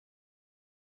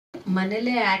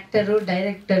ಮನೇಲೆ actor,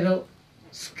 director,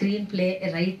 screen play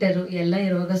writer ಎಲ್ಲ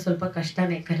ಇರುವಾಗ ಸ್ವಲ್ಪ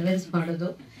ಕಷ್ಟನೇ ಕನ್ವಿನ್ಸ್ ಮಾಡೋದು.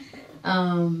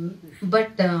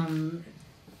 ಬಟ್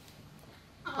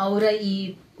ಅವರ ಈ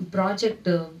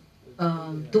ಪ್ರಾಜೆಕ್ಟ್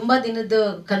ತುಂಬಾ ದಿನದ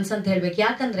ಕನ್ಸಂತ ಹೇಳ್ಬೇಕು.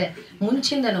 ಯಾಕಂದ್ರೆ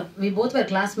ಮುಂಚಿಂದನು ವಿ ಬೋತ್ ವರ್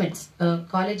ಕ್ಲಾಸ್ಮೇಟ್ಸ್.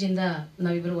 ಕಾಲೇಜಿಂದ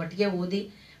ನಾವಿಬ್ರು ಒಟ್ಟಿಗೆ ಓದಿ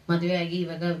ಮದುವೆ ಆಗಿ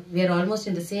ಇವಾಗ we are almost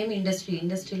in the same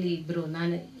ಇಂಡಸ್ಟ್ರಿಲಿ ಇಬ್ರು.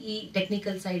 ನಾನು ಈ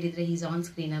ಟೆಕ್ನಿಕಲ್ ಸೈಡ್ ಇದ್ರೆ he's on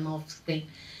screen, I am off screen.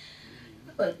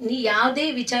 ನೀ ಯಾವುದೇ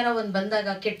ವಿಚಾರ ಒಂದ್ ಬಂದಾಗ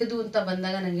ಕೆಟ್ಟದು ಅಂತ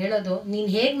ಬಂದಾಗ ನಂಗೆ ಹೇಳೋದು, ನೀನ್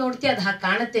ಹೇಗ್ ನೋಡ್ತೀಯ ಅದು ಹಾಗೆ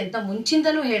ಕಾಣುತ್ತೆ ಅಂತ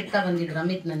ಮುಂಚಿಂದನೂ ಹೇಳ್ತಾ ಬಂದಿದ್ರು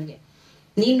ಅಮಿತ್ ನನ್ಗೆ.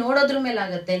 ನೀನ್ ನೋಡೋದ್ರ ಮೇಲೆ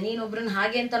ಆಗತ್ತೆ. ನೀನೊಬ್ರನ್ನ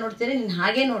ಹಾಗೆ ಅಂತ ನೋಡ್ತೀಯ, ನೀನ್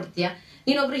ಹಾಗೆ ನೋಡ್ತೀಯ.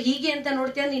 ನೀನೊಬ್ರು ಹೀಗೆ ಅಂತ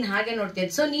ನೋಡ್ತೀಯ, ನೀನ್ ಹಾಗೆ ನೋಡ್ತೀಯ.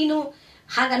 ಸೊ ನೀನು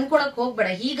ಹಾಗೆ ಅನ್ಕೊಳಕ್ ಹೋಗ್ಬೇಡ.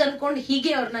 ಹೀಗೆ ಅನ್ಕೊಂಡು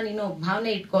ಹೀಗೆ ಅವ್ರನ್ನ ನೀನು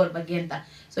ಭಾವನೆ ಇಟ್ಕೋ ಅವ್ರ ಬಗ್ಗೆ ಅಂತ.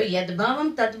 So ಯದ್ಭಾವಂ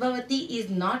ತದ್ಭವತಿ is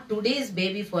not today's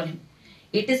baby for him,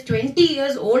 it is 20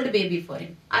 years old baby for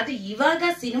him. ಅದು ಇವಾಗ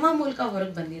ಸಿನಿಮಾ ಮೂಲಕ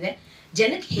ಹೊರಗೆ ಬಂದಿದೆ.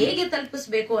 ಜನಕ್ಕೆ ಹೇಗೆ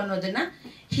ತಲುಪಿಸ್ಬೇಕು ಅನ್ನೋದನ್ನ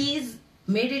he is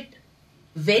made it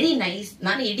very nice.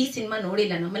 ನಾನು ಇಡೀ ಸಿನಿಮಾ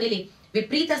ನೋಡಿಲ್ಲ. ನಮ್ಮನೇಲಿ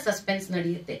ವಿಪರೀತ ಸಸ್ಪೆನ್ಸ್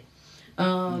ನಡೆಯುತ್ತೆ.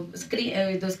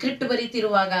 ಇದು ಸ್ಕ್ರಿಪ್ಟ್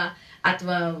ಬರೀತಿರುವಾಗ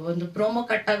ಅಥವಾ ಒಂದು ಪ್ರೋಮೋ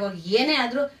ಕಟ್ಟಾಗೋಗಿ ಏನೇ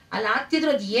ಆದ್ರೂ ಅಲ್ಲಿ ಆಗ್ತಿದ್ರು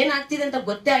ಅದು ಏನ್ ಆಗ್ತಿದೆ ಅಂತ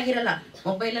ಗೊತ್ತೇ ಆಗಿರಲ್ಲ.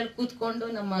 ಮೊಬೈಲಲ್ಲಿ ಕೂತ್ಕೊಂಡು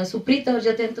ನಮ್ಮ ಸುಪ್ರೀತ್ ಅವ್ರ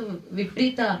ಜೊತೆ ಅಂತೂ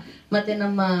ವಿಪರೀತ, ಮತ್ತೆ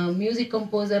ನಮ್ಮ ಮ್ಯೂಸಿಕ್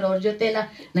ಕಂಪೋಸರ್ ಅವ್ರ ಜೊತೆ ಎಲ್ಲ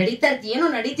ನಡೀತಾ ಇರ್ತಿ. ಏನೋ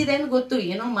ನಡೀತಿದೆ ಅಂತ ಗೊತ್ತು,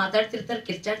 ಏನೋ ಮಾತಾಡ್ತಿರ್ತಾರೆ,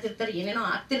 ಕಿರ್ಚಾಡ್ತಿರ್ತಾರೆ, ಏನೇನೋ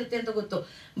ಆಗ್ತಿರುತ್ತೆ ಅಂತ ಗೊತ್ತು.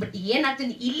 ಬಟ್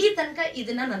ಏನಾಗ್ತಿದೆ ಇಲ್ಲಿ ತನಕ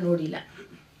ಇದನ್ನ ನಾನು ನೋಡಿಲ್ಲ.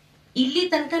 ಇಲ್ಲಿ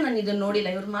ತನಕ ನಾನು ಇದನ್ನ ನೋಡಿಲ್ಲ.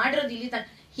 ಇವ್ರು ಮಾಡಿರೋದು ಇಲ್ಲಿ ತನಕ.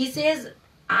 ಹಿ ಸೇಸ್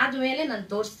ಆದ್ಮೇಲೆ ನಾನು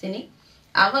ತೋರಿಸ್ತೀನಿ,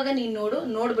 ಆವಾಗ ನೀನ್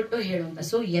ನೋಡ್ಬಿಟ್ಟು ಹೇಳು ಅಂತ.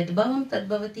 ಸೊ ಯದ್ಭಾವಂ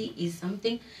ತದ್ಭವತಿ ಈಸ್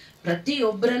ಸಮಥಿಂಗ್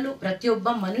ಪ್ರತಿಯೊಬ್ಬರಲ್ಲೂ ಪ್ರತಿಯೊಬ್ಬ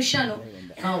ಮನುಷ್ಯನು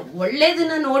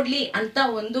ಒಳ್ಳೇದನ್ನ ನೋಡ್ಲಿ ಅಂತ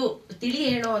ಒಂದು ತಿಳಿ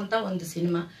ಹೇಳೋ ಅಂತ ಒಂದು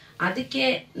ಸಿನಿಮಾ. ಅದಕ್ಕೆ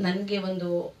ನನ್ಗೆ ಒಂದು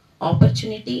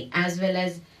opportunity as well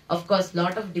as of course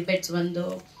lot of debates. ಒಂದು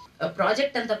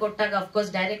ಪ್ರಾಜೆಕ್ಟ್ ಅಂತ ಕೊಟ್ಟಾಗ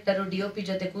ಅಫ್ಕೋರ್ಸ್ ಡೈರೆಕ್ಟರು DOP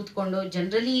ಜೊತೆ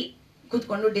ಜನರಲಿ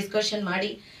ಕೂತ್ಕೊಂಡು ಡಿಸ್ಕಷನ್ ಮಾಡಿ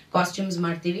ಕಾಸ್ಟ್ಯೂಮ್ಸ್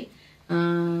ಮಾಡ್ತೀವಿ.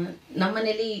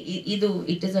 ನಮ್ಮನೇಲಿ ಇದು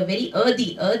it is a very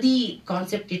ಅರ್ದಿ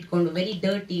concept ಇಟ್ಕೊಂಡು, very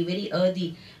dirty, very ಅರ್ದಿ,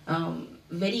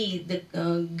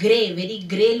 very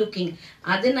grey looking.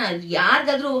 ಅದನ್ನ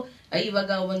ಯಾರಿಗಾದ್ರೂ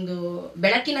ಇವಾಗ ಒಂದು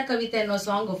ಬೆಳಕಿನ ಕವಿತೆ ಅನ್ನೋ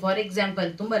ಸಾಂಗ್ ಫಾರ್ ಎಕ್ಸಾಂಪಲ್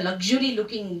ತುಂಬಾ ಲಕ್ಸುರಿ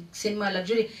ಲುಕಿಂಗ್ ಸಿನಿಮಾ,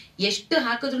 ಲಕ್ಸುರಿ ಎಷ್ಟು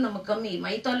ಹಾಕಿದ್ರು ನಮಗ್ ಕಮ್ಮಿ.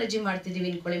 ಮೈಥಾಲಜಿ ಮಾಡ್ತಿದೀವಿ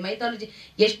ಅನ್ಕೊಳ್ಳಿ, ಮೈಥಾಲಜಿ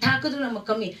ಎಷ್ಟು ಹಾಕಿದ್ರು ನಮಗ್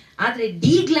ಕಮ್ಮಿ. ಆದ್ರೆ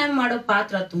ಡಿ-ಗ್ಲಾಮ್ ಮಾಡೋ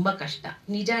ಪಾತ್ರ ತುಂಬಾ ಕಷ್ಟ.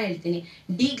 ನಿಜ ಹೇಳ್ತೀನಿ,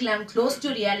 D-glam close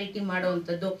to reality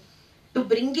ಮಾಡೋವಂಥದ್ದು, to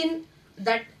bring in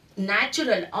that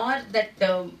natural R that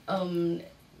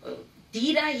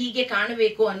ತೀರಾ ಹೀಗೆ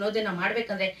ಕಾಣಬೇಕು ಅನ್ನೋದನ್ನ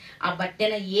ಮಾಡ್ಬೇಕಂದ್ರೆ ಆ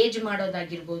ಬಟ್ಟೆನ ಏಜ್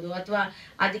ಮಾಡೋದಾಗಿರ್ಬೋದು, ಅಥವಾ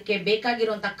ಅದಕ್ಕೆ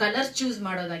ಬೇಕಾಗಿರುವಂತ ಕಲರ್ಸ್ ಚೂಸ್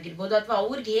ಮಾಡೋದಾಗಿರ್ಬೋದು, ಅಥವಾ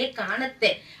ಅವ್ರಿಗೆ ಹೇಗ್ ಕಾಣುತ್ತೆ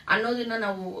ಅನ್ನೋದನ್ನ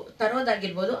ನಾವು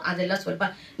ತರೋದಾಗಿರ್ಬೋದು. ಅದೆಲ್ಲ ಸ್ವಲ್ಪ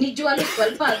ನಿಜವಾಗ್ಲೂ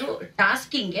ಸ್ವಲ್ಪ ಅದು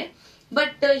ಟಾಸ್ಕಿಂಗ್ಗೆ.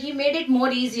 But he made it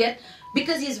more easier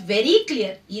because is very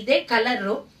clear. ಇದೇ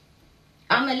ಕಲರ್,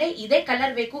 ಆಮೇಲೆ ಇದೇ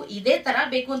ಕಲರ್ ಬೇಕು, ಇದೇ ತರ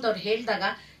ಬೇಕು ಅಂತ ಅವ್ರು ಹೇಳಿದಾಗ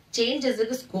ಚೇಂಜಸ್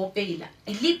ಸ್ಕೋಪೇ ಇಲ್ಲ.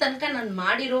 ಇಲ್ಲಿ ತನಕ ನಾನು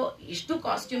ಮಾಡಿರೋ ಎಷ್ಟು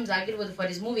ಕಾಸ್ಟ್ಯೂಮ್ಸ್ ಆಗಿರ್ಬೋದು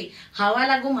ಫಾರ್ ಇಸ್ ಮೂವಿ,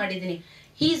 ಹವಾಲಾಗೂ ಮಾಡಿದೀನಿ.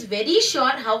 He is very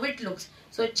sure how it looks.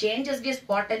 So ಚೇಂಜಸ್ಗೆ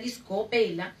spot ಅಲ್ಲಿ ಸ್ಕೋಪೇ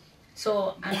ಇಲ್ಲ. So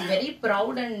I am very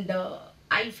proud and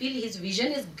I feel his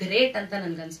vision is great ಅಂತ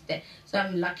ನನ್ಗನ್ಸುತ್ತೆ. So I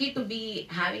am lucky to be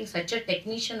having such a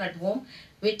technician at home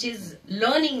which is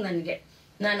learning. ನನ್ಗೆ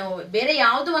ನಾನು ಬೇರೆ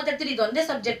ಯಾವ್ದು ಮಾತಾಡ್ತೀನಿ ಇದೊಂದೇ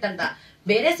subject ಅಂತ,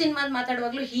 ಬೇರೆ ಸಿನಿಮಾದ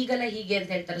ಮಾತಾಡುವಾಗ್ಲೂ ಹೀಗಲ್ಲ ಹೀಗೆ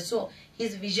ಅಂತ ಹೇಳ್ತಾರೆ. So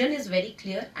his vision is very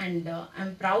clear and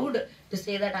I'm proud to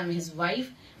say that I'm his wife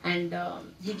and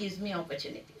he gives me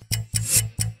opportunity.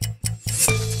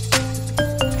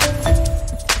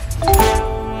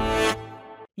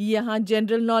 यहाँ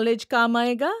जनरल नॉलेज काम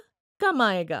आएगा, कम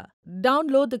आएगा.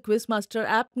 Download the Quizmaster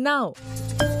app now.